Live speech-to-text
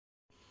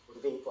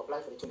would be to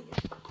apply for the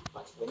tourniquet,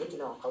 but we need to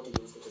know how to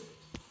use the tourniquet.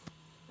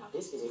 Now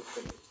this is a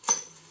tourniquet.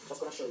 I'm just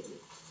going to show it to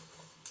you.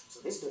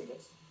 So this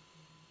tourniquet,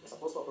 you're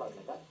supposed to apply it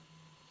like that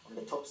on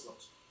the top slot,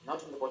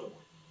 not on the bottom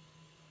one,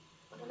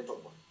 but on the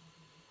top one.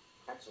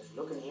 Okay? So if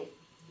you look in here,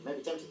 you may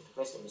be tempted to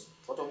place on this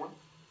bottom one,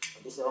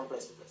 but this is the wrong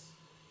place to place.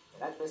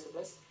 The right place to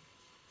place,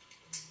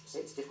 you see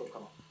it's difficult to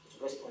come up. You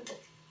should place it on top.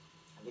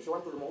 And if you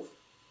want to remove,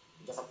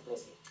 you just have to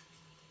place it.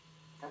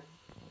 Okay?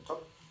 On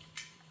top,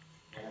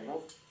 and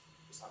remove,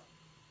 it's up.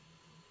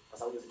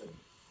 That's how we use the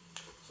tourniquet.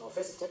 So our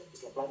first step is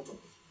to apply the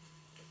tourniquet.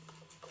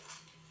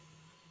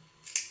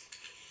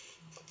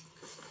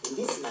 In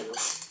this scenario,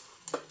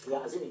 we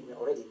are assuming we are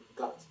already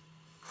gloved.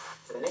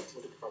 So the next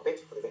we will palpate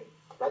for the vein.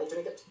 Apply the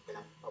tourniquet, then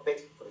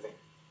palpate for the vein.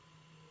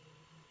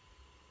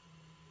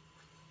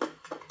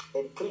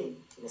 Then clean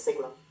in a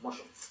circular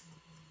motion.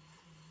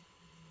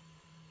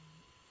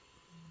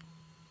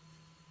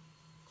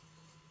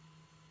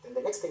 Then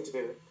the next thing to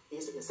do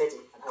is to insert an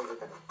IV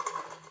cannula.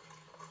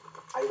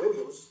 I will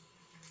use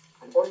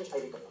an orange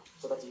IV cannula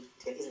so that it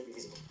can easily be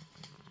visible.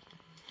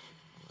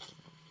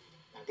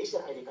 Now this is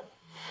an IV cannula.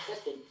 The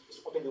first thing is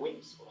to open the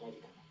wings of an IV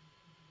cannula.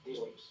 These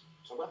wings.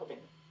 So I'm going to open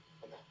them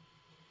like that.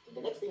 Then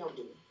the next thing I'll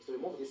do is to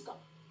remove this cap.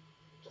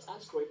 Just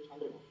unscrew it and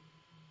remove it.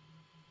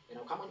 Then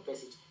I'll come and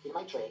place it in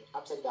my tray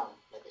upside down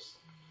like this,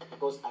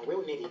 because I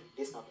will need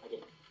this cap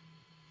again.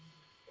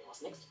 Then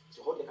what's next is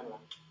to hold the cannula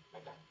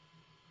like that.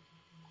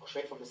 Or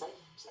straight from the side,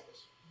 it's like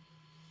this.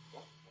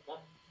 Yeah, like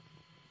that.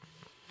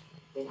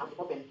 Then you have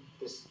to open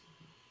this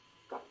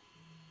cap,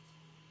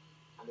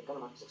 and the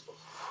cannula is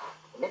exposed.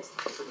 The next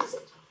is to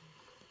insert.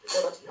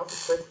 Before that, you have to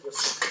stretch your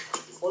skin.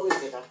 It's always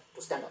better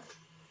to stand up.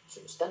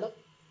 So you stand up,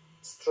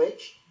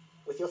 stretch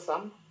with your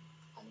thumb,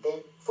 and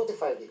then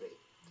 45 degrees.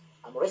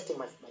 I'm resting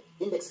my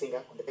index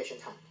finger on the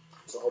patient hand.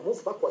 So I'll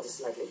move backwards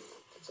slightly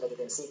so that you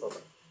can see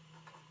properly.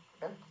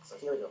 Okay? So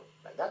here we go.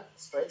 Like that,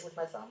 stretch with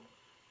my thumb,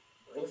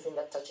 ring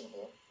finger touching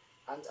here,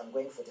 and I'm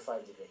going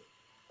 45 degrees.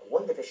 I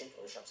warn the patient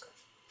of a sharp scratch.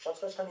 Sharp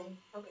scratch coming.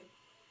 Okay.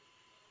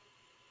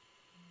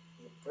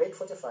 You break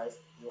 45,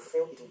 you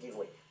feel it will give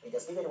way. When it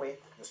has given way,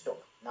 you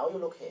stop. Now you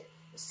look here.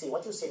 You see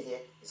what you see here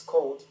is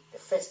called the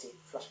festive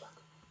flashback.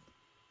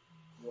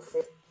 You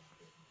feel,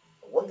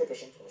 warn the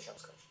patient of a sharp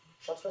scratch.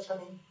 Sharp scratch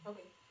coming.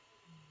 Okay.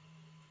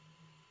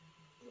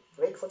 You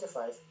break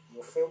 45,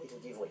 you feel it will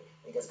give way.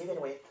 When it has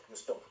given way, you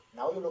stop.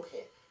 Now you look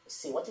here. You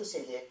see what you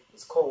see here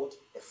is called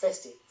the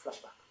festive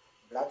flashback.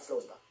 Blood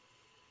flows back.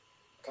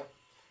 Okay?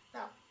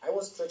 Now, I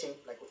was stretching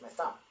like with my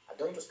thumb. I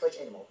don't need to stretch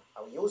anymore.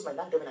 I will use my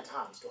non-dominant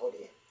hand to hold it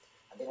here.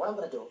 And then what I'm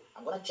going to do,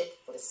 I'm going to check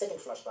for the second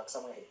flashback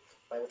somewhere here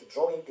by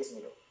withdrawing this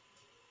needle.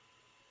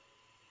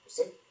 You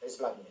see? There is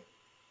blood in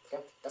there.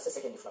 Okay? That's the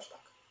second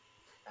flashback.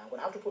 Now I'm going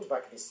to have to put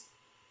back this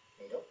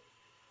needle.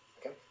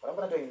 Okay? What I'm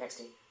going to do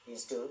next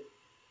is to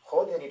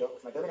hold the needle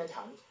with my dominant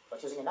hand,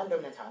 but using a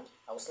non-dominant hand,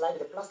 I will slide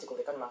the plastic of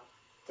the cannula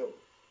through.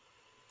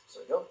 So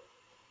we go.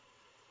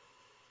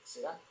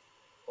 See that?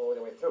 All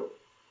the way through.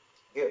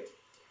 Good.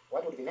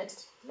 What would be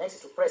next? Next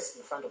is to press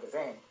in front of the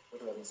vein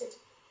which we have inserted.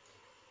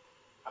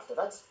 After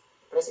that,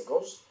 the pressure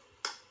goes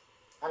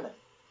under,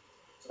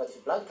 so that if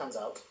the blood comes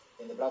out,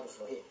 then the blood will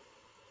flow here.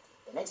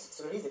 The next is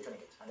to release the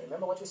tourniquet. And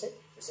remember what we said?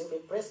 You simply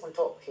press on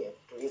top here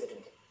to release the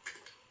tourniquet.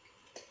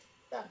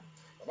 Done.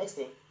 The next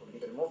thing would be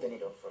to remove the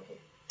needle from here.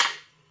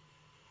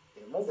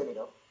 You remove the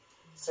needle,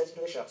 straight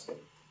into the sharp skin.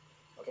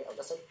 Okay, I'll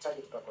just try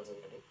it backwards a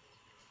little bit.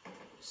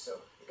 So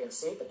you can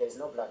see that there is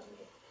no blood in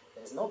here.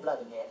 There is no blood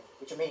in here,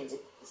 which means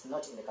it's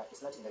not in the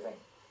vein.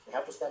 We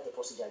have to start the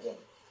procedure again.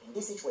 In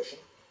this situation,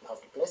 you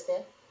have to place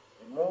there,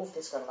 remove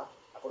this cannula,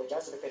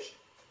 apologize to the patient,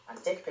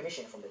 and take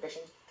permission from the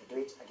patient to do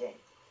it again.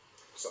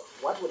 So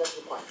what would that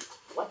require?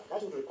 What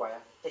that would require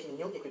taking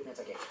new equipment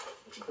again,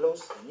 which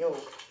includes a new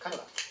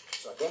cannula.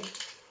 So again,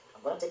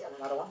 I'm going to take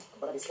another one. I'm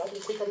going to be slightly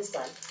quicker this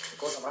time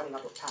because I'm running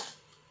out of time.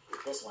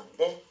 Place one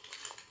there.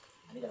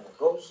 I need another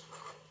goes.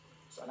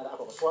 So another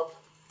alcohol swab.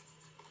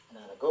 And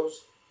another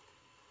goes.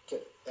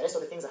 Okay. The rest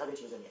of the things I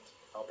haven't used them yet.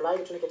 I'll apply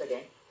the tourniquet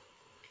again.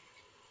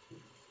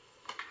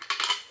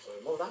 So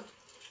remove that.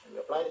 And we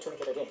apply the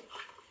tourniquet again.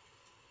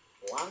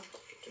 One,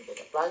 tourniquet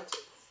applied.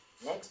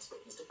 Next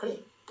is to clean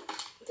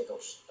with the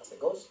gauze. That's the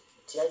gauze.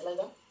 You tear it like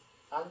that.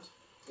 And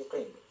you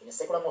clean in a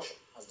circular motion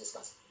as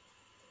discussed.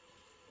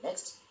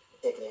 Next,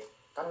 take the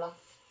cannula,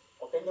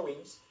 open the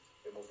wings,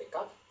 remove the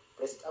cap,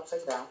 place it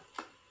upside down,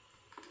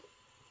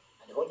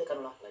 and hold the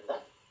cannula like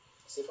that.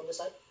 See from the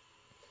side.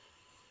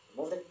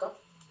 Remove the cap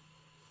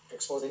to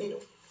expose the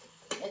needle.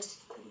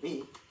 Next will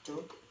be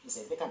to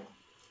insert the cannula.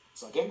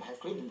 So again, I have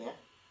cleaned in there.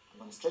 I'm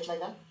going to stretch like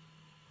that,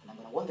 and I'm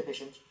going to warn the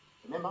patient.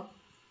 Remember,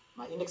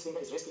 my index finger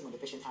is resting on the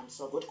patient's hand,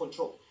 so I've got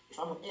control. If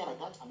I'm on air like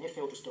that, I may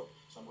fail to stop.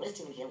 So I'm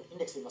resting in here with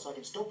index finger so I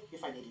can stop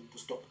if I need it to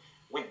stop.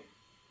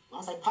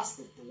 Once I pass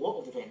the wall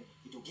of the vein,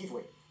 it will give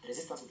way. The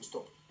resistance will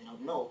stop. Then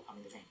I'll know I'm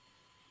in the vein.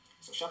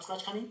 So sharp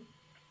scratch coming.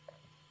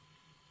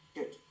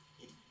 Good.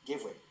 It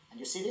gave way. And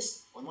you see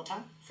this? One more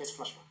time. First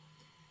flashback.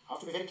 I have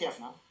to be very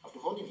careful now. I have to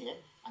hold him here.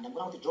 And I'm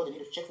going to withdraw the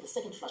needle to check for the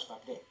second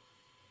flashback there.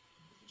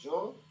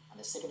 Withdraw and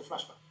the second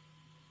flashback.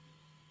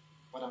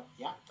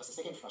 Yeah, that's the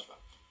second flashback.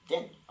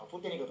 Then I'll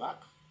put the needle back.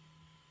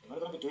 And what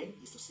I'm going to be doing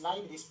is to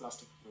slide this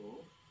plastic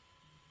through,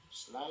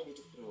 slide it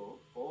through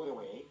all the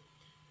way,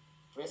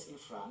 press in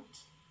front,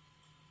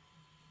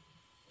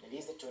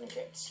 release the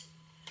tourniquet,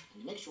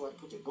 and make sure you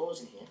put your gauze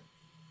in here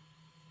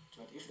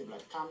so that if the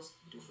blood comes,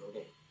 it will flow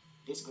there.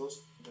 This goes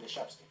into the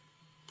sharp skin.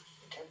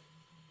 Okay?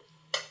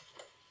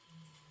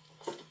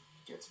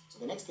 Good. So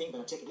the next thing, I'm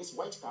going to take this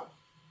white cap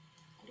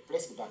and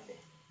place it back there.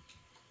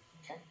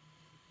 Okay?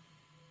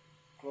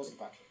 Close it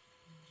back here.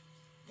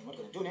 Then what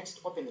we're going to do next,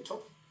 open the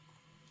top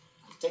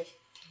and take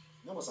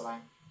normal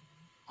saline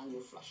and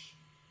you flush.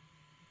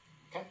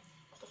 Okay?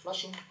 After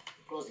flushing,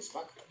 you close this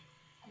back,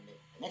 and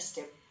the next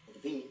step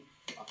would be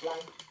to apply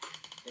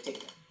the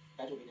takedown.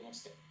 That will be the next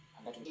step.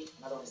 And that will be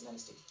another one is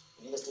non-stick.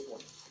 We need a stick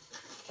one.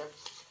 Okay?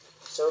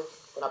 So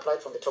we're going to apply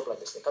it from the top like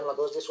this. The cannula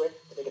goes this way,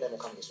 the takedown will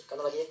come this way.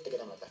 Cannula here,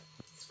 takedown like that.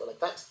 Let's go like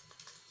that.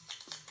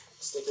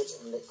 Stick it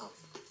on the arm.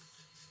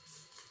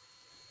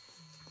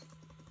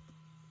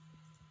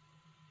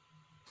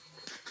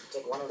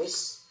 Take one of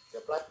this, you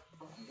apply,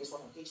 and this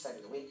one on each side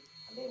of the wing,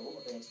 and then we'll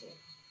open it here.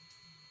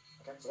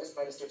 Okay, so let's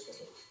apply the strips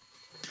first.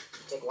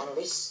 Take one of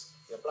this,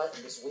 you apply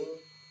on this wing,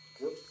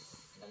 good,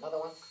 and another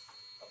one,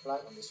 apply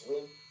on this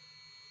wing,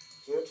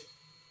 good,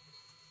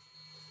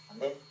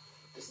 and then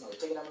this is now the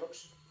takedown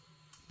looks.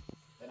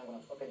 Then I'm going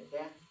to open it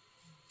there.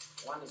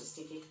 One is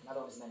sticky,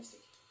 another one is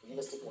non-sticky. We need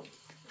a stick one.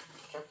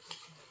 Okay,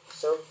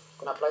 so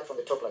I'm going to apply it from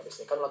the top like this.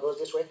 The cannula goes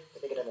this way, the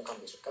takedown will come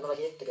this way. Cannula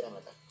here, takedown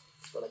like that.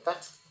 Let's go like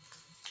that.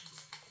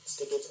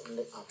 Stick it on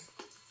the arm.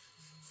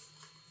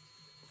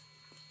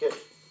 Good.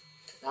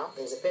 Now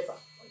there's a paper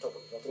on top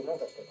of it. You have to remove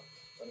that paper.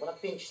 So I'm going to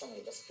pinch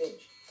somewhere, just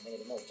pinch, and then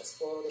remove. Just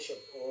follow the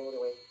shape all the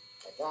way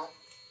like that.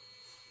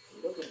 If you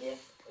look in here,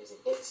 there's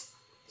a date. This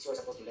is where you're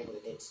supposed to label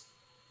the date.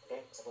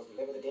 Okay? You're supposed to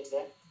label the date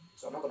there.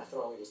 So I'm not going to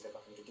throw away this paper.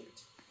 I need to keep it.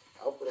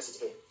 I'll put it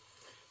here.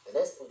 The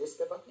rest of this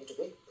paper need to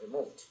be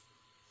removed.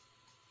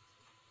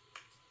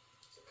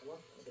 So come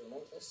on, I need to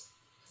remove this.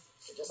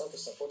 So just have to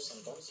support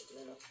sometimes. So you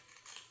may not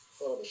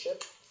follow the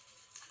shape.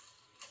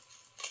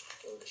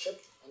 Follow the shape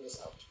and this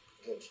out.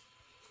 Good.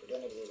 We don't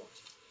need these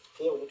ones.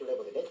 Here we need to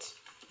label the date.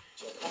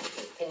 So I have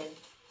the pen.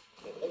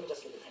 Let me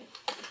just get the pen.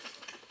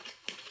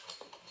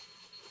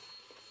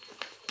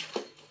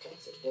 Okay,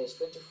 so today is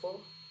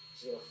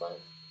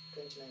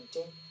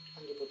 24/05/2019,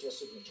 and you put your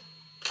signature.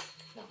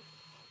 Now,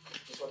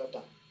 this is what I've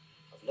done.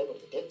 I've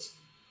labeled the date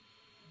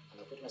and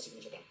I've put my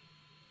signature down.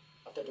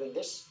 After doing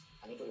this,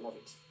 I need to remove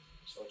it.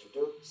 So what you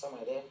do,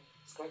 somewhere there,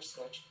 scratch,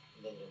 scratch,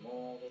 and then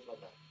remove it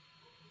like that.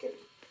 Okay.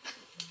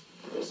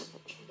 This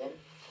should then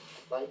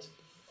apply it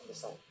on the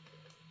side.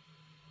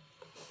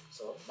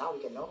 So now we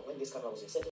can know when this camera was inserted.